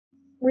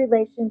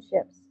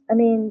relationships. I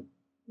mean,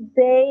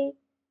 they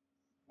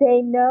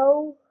they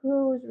know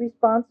who's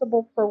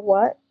responsible for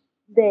what.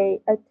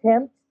 They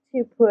attempt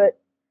to put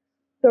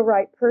the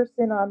right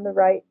person on the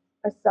right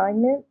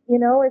assignment. You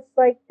know, it's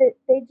like that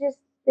they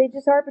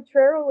just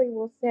arbitrarily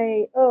will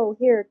say, "Oh,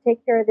 here,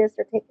 take care of this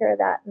or take care of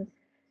that,"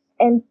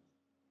 and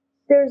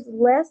there's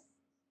less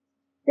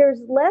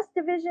there's less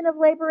division of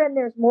labor and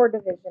there's more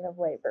division of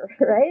labor,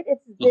 right?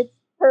 It's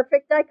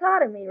perfect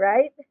dichotomy,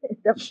 right?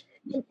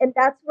 And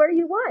that's where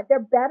you want. They're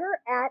better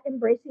at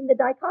embracing the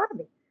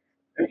dichotomy.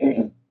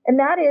 And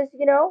that is,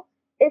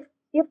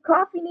 if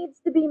coffee needs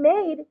to be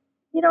made,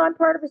 I'm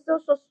part of a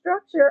social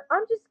structure.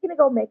 I'm just going to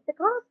go make the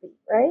coffee,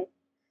 right?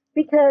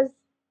 Because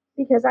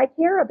I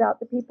care about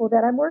the people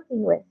that I'm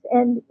working with,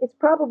 and it's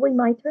probably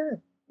my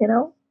turn, you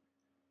know.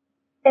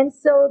 And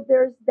so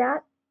there's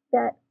that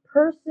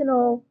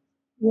personal,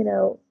 you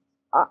know,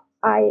 I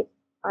I-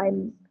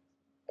 I'm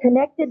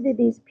connected to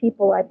these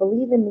people. I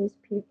believe in these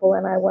people,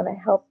 and I want to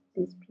help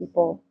these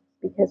people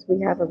because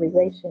we have a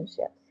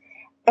relationship.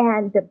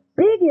 And the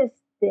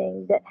biggest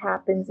thing that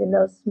happens in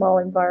those small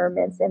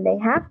environments, and they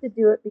have to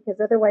do it because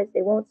otherwise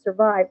they won't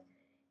survive,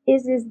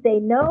 is they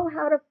know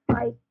how to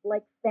fight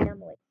like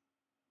family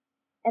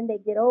and they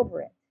get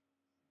over it.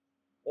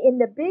 In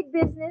the big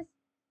business,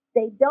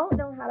 they don't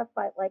know how to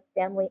fight like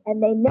family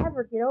and they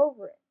never get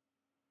over it.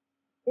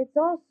 It's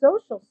all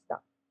social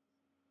stuff.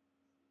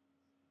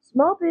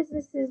 Small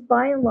businesses,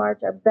 by and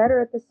large, are better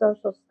at the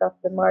social stuff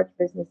than large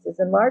businesses,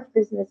 and large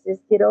businesses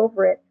get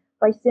over it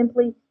by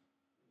simply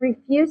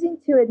refusing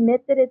to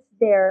admit that it's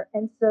there,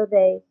 and so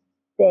they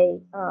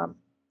they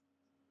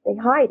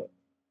hide it,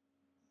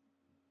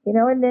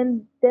 and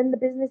then the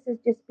businesses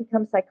just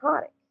become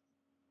psychotic.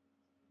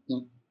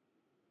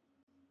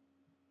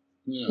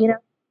 Yeah.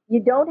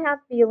 You don't have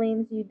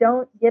feelings, you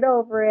don't get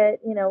over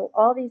it,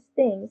 all these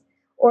things,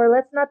 or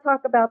let's not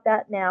talk about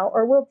that now,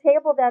 or we'll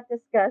table that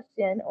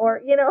discussion,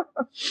 or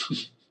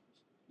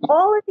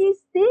all of these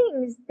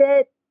things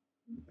that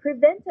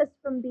prevent us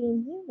from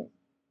being human.